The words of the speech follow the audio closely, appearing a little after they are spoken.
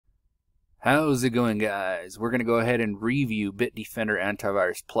How's it going, guys? We're going to go ahead and review Bitdefender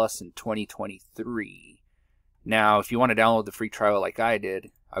Antivirus Plus in 2023. Now, if you want to download the free trial like I did,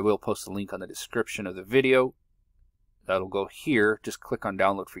 I will post a link on the description of the video. That'll go here. Just click on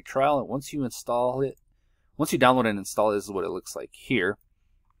download free trial, and once you install it, once you download and install it, this is what it looks like here.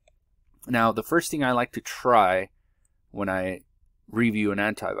 Now, the first thing I like to try when I review an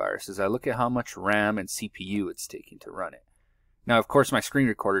antivirus is I look at how much RAM and CPU it's taking to run it. Now, of course, my screen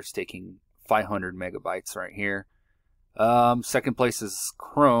recorder is taking 500 megabytes right here. Second place is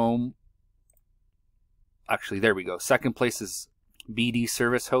Chrome. Actually, there we go. Second place is BD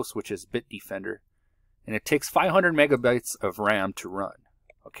Service Host, which is Bitdefender. And it takes 500 megabytes of RAM to run.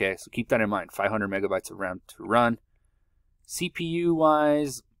 Okay, so keep that in mind. 500 megabytes of RAM to run.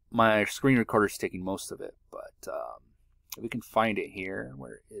 CPU-wise, my screen recorder is taking most of it. But we can find it here.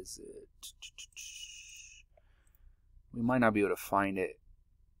 Where is it? We might not be able to find it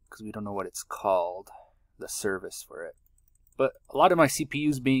because we don't know what it's called, the service for it. But a lot of my CPU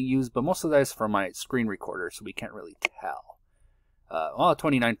is being used, but most of that is for my screen recorder, so we can't really tell. Well,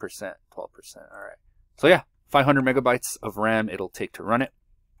 29%, 12%, all right. So yeah, 500 megabytes of RAM it'll take to run it.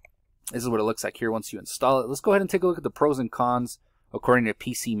 This is what it looks like here once you install it. Let's go ahead and take a look at the pros and cons according to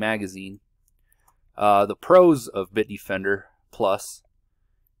PC Magazine. The pros of Bitdefender Plus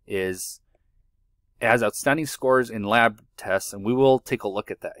is it has outstanding scores in lab tests, and we will take a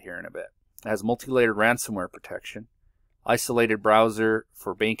look at that here in a bit. It has multi-layered ransomware protection, isolated browser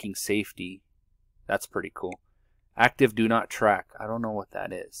for banking safety. That's pretty cool. Active do not track. I don't know what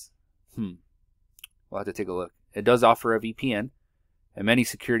that is. We'll have to take a look. It does offer a VPN and many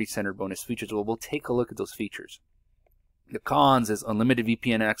security-centered bonus features. Well, we'll take a look at those features. The cons is unlimited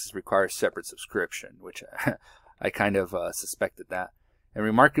VPN access requires separate subscription, which I kind of suspected that. And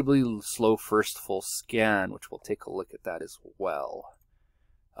remarkably slow first full scan, which we'll take a look at that as well.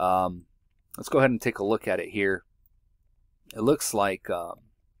 Let's go ahead and take a look at it here. It looks like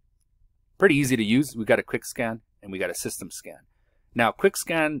pretty easy to use. We got a quick scan and we got a system scan. Now, quick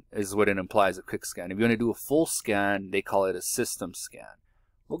scan is what it implies, a quick scan. If you want to do a full scan, they call it a system scan.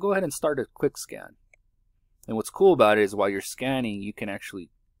 We'll go ahead and start a quick scan. And what's cool about it is while you're scanning, you can actually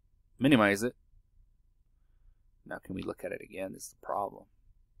minimize it. Now, can we look at it again? This is the problem.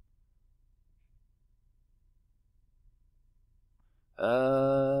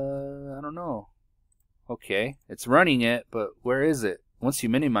 I don't know. Okay, it's running it, but where is it? Once you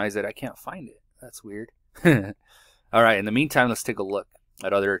minimize it, I can't find it. That's weird. All right, in the meantime, let's take a look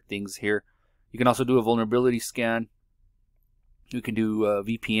at other things here. You can also do a vulnerability scan. You can do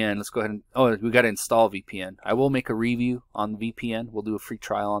VPN. Let's go ahead and, oh, we got to install VPN. I will make a review on VPN. We'll do a free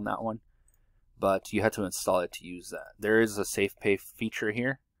trial on that one. But you have to install it to use that. There is a safe pay feature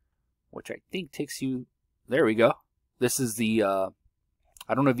here, which I think takes you, there we go. This is the,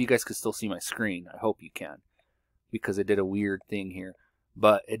 I don't know if you guys can still see my screen. I hope you can, because it did a weird thing here.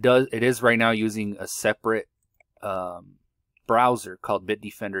 But it is right now using a separate browser called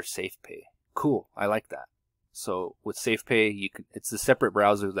Bitdefender SafePay. Cool, I like that. So with SafePay, you can, it's the separate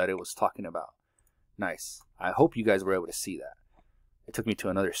browser that it was talking about. Nice. I hope you guys were able to see that. It took me to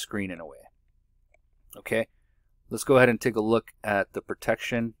another screen in a way. Okay, let's go ahead and take a look at the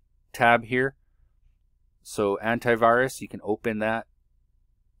protection tab here. So antivirus, you can open that,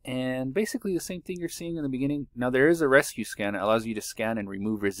 and basically the same thing you're seeing in the beginning. Now there is a rescue scan that allows you to scan and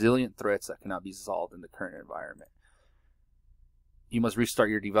remove resilient threats that cannot be solved in the current environment. You must restart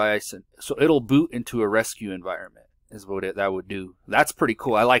your device, and so it'll boot into a rescue environment is what that would do. That's pretty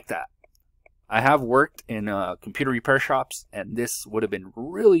cool. I like that. I have worked in computer repair shops, and this would have been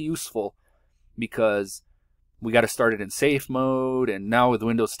really useful because we got to start it in safe mode, and now with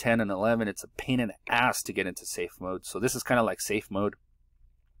Windows 10 and 11 it's a pain in the ass to get into safe mode. So this is kind of like safe mode,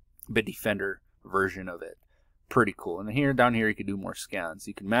 Bitdefender version of it. Pretty cool. And here, down here, you can do more scans.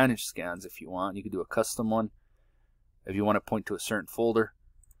 You can manage scans if you want. You can do a custom one if you want to point to a certain folder.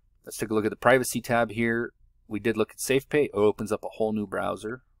 Let's take a look at the privacy tab here. We did look at SafePay. It opens up a whole new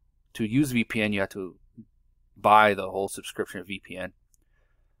browser. To use VPN, you have to buy the whole subscription of VPN.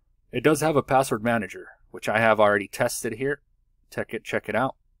 It does have a password manager, which I have already tested here. Check it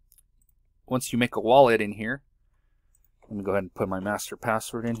out. Once you make a wallet in here, let me go ahead and put my master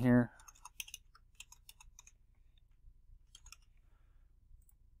password in here.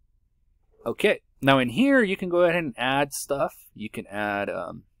 Okay, now in here you can go ahead and add stuff. You can add,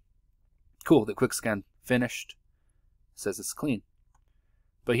 cool, the quick scan finished. It says it's clean.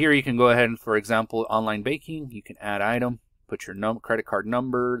 But here you can go ahead and, for example, online banking, you can add item. Put your credit card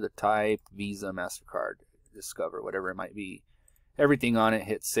number, the type, Visa, MasterCard, Discover, whatever it might be. Everything on it,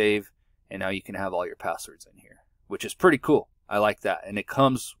 hit save, and now you can have all your passwords in here, which is pretty cool. I like that. And it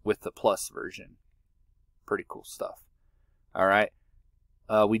comes with the Plus version. Pretty cool stuff. All right.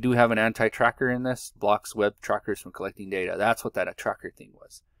 We do have an anti-tracker in this. Blocks web trackers from collecting data. That's what that tracker thing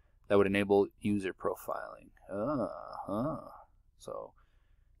was. That would enable user profiling. So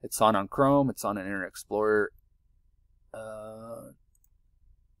it's on Chrome. It's on an Internet Explorer.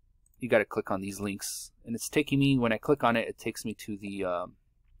 You got to click on these links. And it's taking me, when I click on it, it takes me to the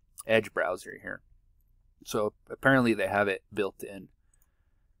Edge browser here. So apparently they have it built in.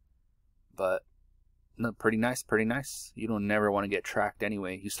 But no, pretty nice, pretty nice. You don't never want to get tracked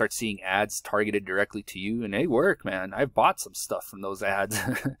anyway. You start seeing ads targeted directly to you, and they work, man. I've bought some stuff from those ads.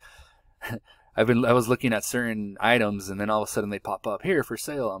 I was looking at certain items, and then all of a sudden they pop up here for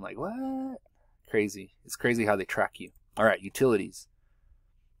sale. I'm like, what? Crazy. It's crazy how they track you. All right, utilities.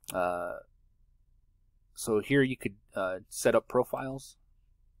 So here you could set up profiles.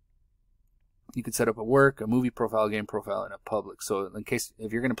 You could set up a work, a movie profile, a game profile, and a public. So in case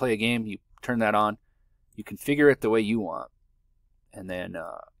if you're going to play a game, you turn that on. You configure it the way you want, and then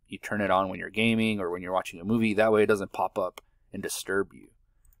you turn it on when you're gaming or when you're watching a movie. That way it doesn't pop up and disturb you.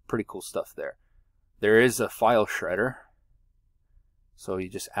 Pretty cool stuff there. There is a file shredder. So you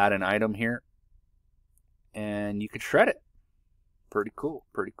just add an item here, and you can shred it. Pretty cool,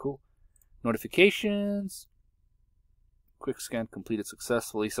 pretty cool. Notifications. Quick scan completed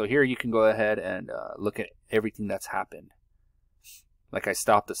successfully. So here you can go ahead and look at everything that's happened. Like I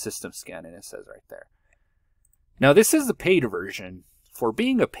stopped the system scan, and it says right there. Now this is the paid version. For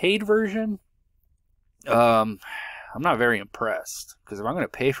being a paid version, I'm not very impressed, because if I'm going to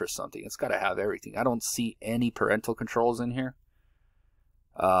pay for something, it's got to have everything. I don't see any parental controls in here.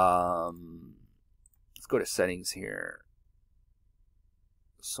 Let's go to settings here.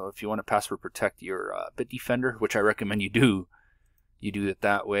 So if you want to password protect your Bitdefender, which I recommend you do it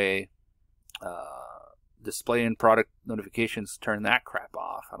that way. Display and product notifications, turn that crap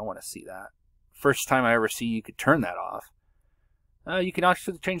off. I don't want to see that. First time I ever see you could turn that off. You can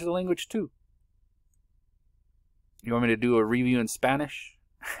actually change the language too. You want me to do a review in Spanish?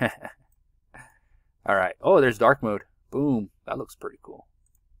 Alright. Oh, there's dark mode. Boom. That looks pretty cool.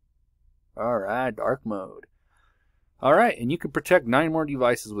 Alright, dark mode. Alright, and you can protect 9 more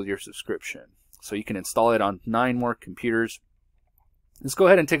devices with your subscription. So you can install it on 9 more computers. Let's go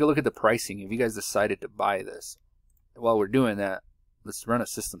ahead and take a look at the pricing. If you guys decided to buy this, while we're doing that, let's run a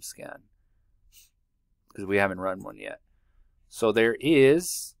system scan, because we haven't run one yet. So there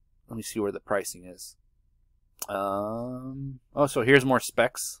is, let me see where the pricing is. Oh, so here's more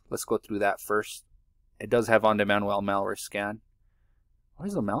specs. Let's go through that first. It does have on-demand malware scan. What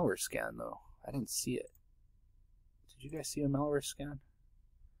is a malware scan though? I didn't see it. Did you guys see a malware scan?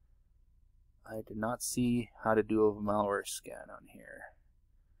 I did not see how to do a malware scan on here.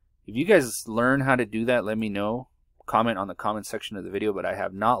 If you guys learn how to do that, let me know. Comment on the comment section of the video, but I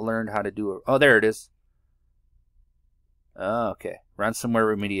have not learned how to do it. Oh, there it is. Oh, okay.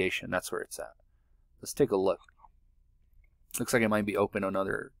 Ransomware remediation. That's where it's at. Let's take a look. Looks like it might be open on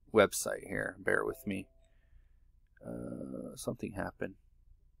another website here. Bear with me. Something happened.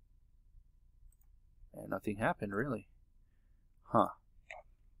 And nothing happened, really. Huh.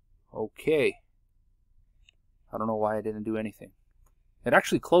 Okay. I don't know why I didn't do anything. It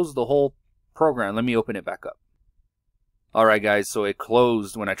actually closed the whole program. Let me open it back up. Alright guys, so it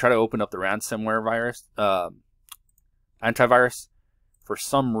closed when I try to open up the ransomware virus, antivirus. For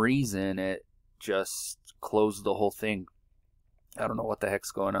some reason, it just closed the whole thing. I don't know what the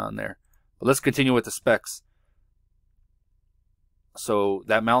heck's going on there. But let's continue with the specs. So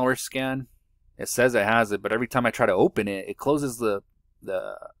that malware scan, it says it has it, but every time I try to open it, it closes the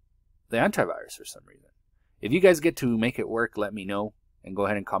antivirus for some reason. If you guys get to make it work, let me know, and go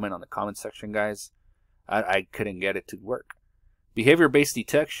ahead and comment on the comment section, guys. I couldn't get it to work. Behavior-based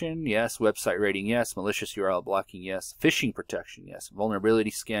detection, yes. Website rating, yes. Malicious URL blocking, yes. Phishing protection, yes.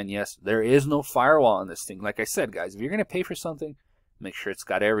 Vulnerability scan, yes. There is no firewall on this thing. Like I said, guys, if you're going to pay for something, make sure it's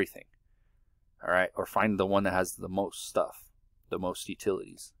got everything. All right, or find the one that has the most stuff, the most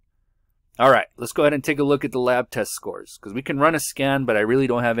utilities. All right, let's go ahead and take a look at the lab test scores, because we can run a scan, but I really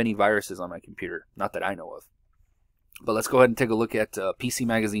don't have any viruses on my computer, not that I know of. But let's go ahead and take a look at PC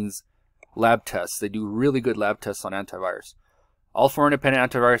Magazine's lab tests. They do really good lab tests on antivirus. All 4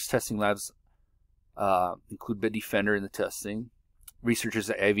 independent antivirus testing labs include Bitdefender in the testing. Researchers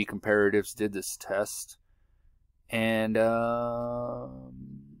at AV Comparatives did this test, and they're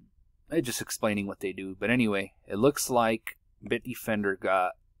just explaining what they do. But anyway, it looks like Bitdefender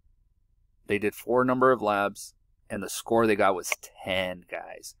they did 4 number of labs, and the score they got was 10,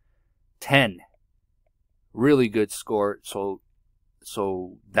 guys. 10. Really good score. So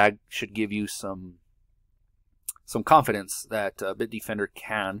that should give you some some confidence that Bitdefender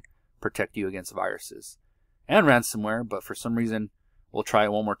can protect you against viruses and ransomware. But for some reason, we'll try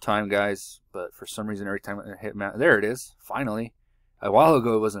it one more time, guys. But for some reason, every time I hit there it is. Finally, a while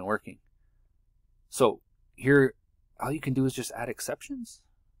ago it wasn't working. So here, all you can do is just add exceptions.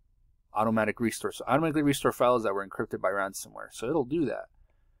 Automatic restore. So automatically restore files that were encrypted by ransomware. So it'll do that.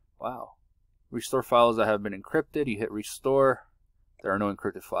 Wow. Restore files that have been encrypted. You hit restore. There are no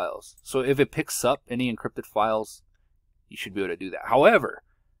encrypted files. So if it picks up any encrypted files, you should be able to do that. However,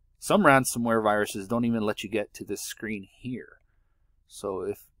 some ransomware viruses don't even let you get to this screen here.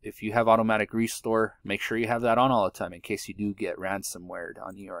 So if you have automatic restore, make sure you have that on all the time in case you do get ransomware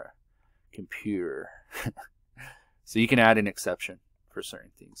on your computer. So you can add an exception for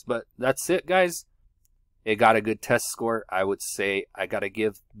certain things. But that's it, guys. It got a good test score. I would say I got to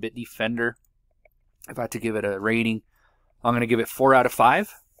give Bitdefender, if I had to give it a rating, I'm going to give it 4 out of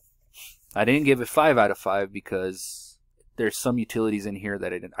 5. I didn't give it 5 out of 5 because there's some utilities in here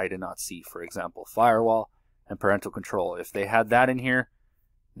that I did not see. For example, firewall and parental control. If they had that in here,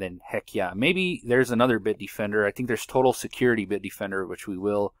 then heck yeah. Maybe there's another Bitdefender. I think there's Total Security Bitdefender, which we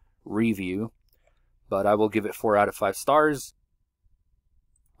will review. But I will give it 4 out of 5 stars.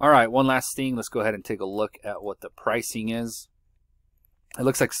 Alright, one last thing. Let's go ahead and take a look at what the pricing is. It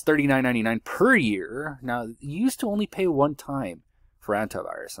looks like it's $39.99 per year. Now, you used to only pay one time for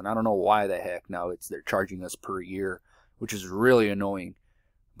antivirus, and I don't know why the heck now they're charging us per year, which is really annoying.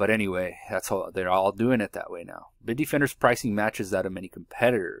 But anyway, that's how they're all doing it that way now. Bitdefender's pricing matches that of many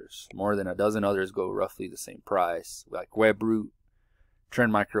competitors. More than a dozen others go roughly the same price, like WebRoot,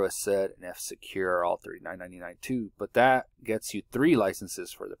 Trend Micro Asset, and F-Secure are all $39.99 too. But that gets you 3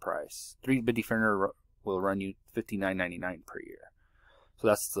 licenses for the price. 3 Bitdefender will run you $59.99 per year. So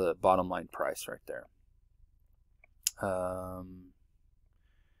that's the bottom line price right there.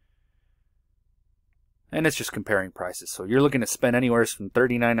 And it's just comparing prices. So you're looking to spend anywhere from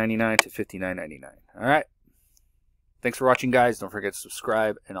 $39.99 to $59.99. All right. Thanks for watching, guys. Don't forget to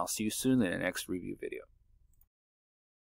subscribe, and I'll see you soon in the next review video.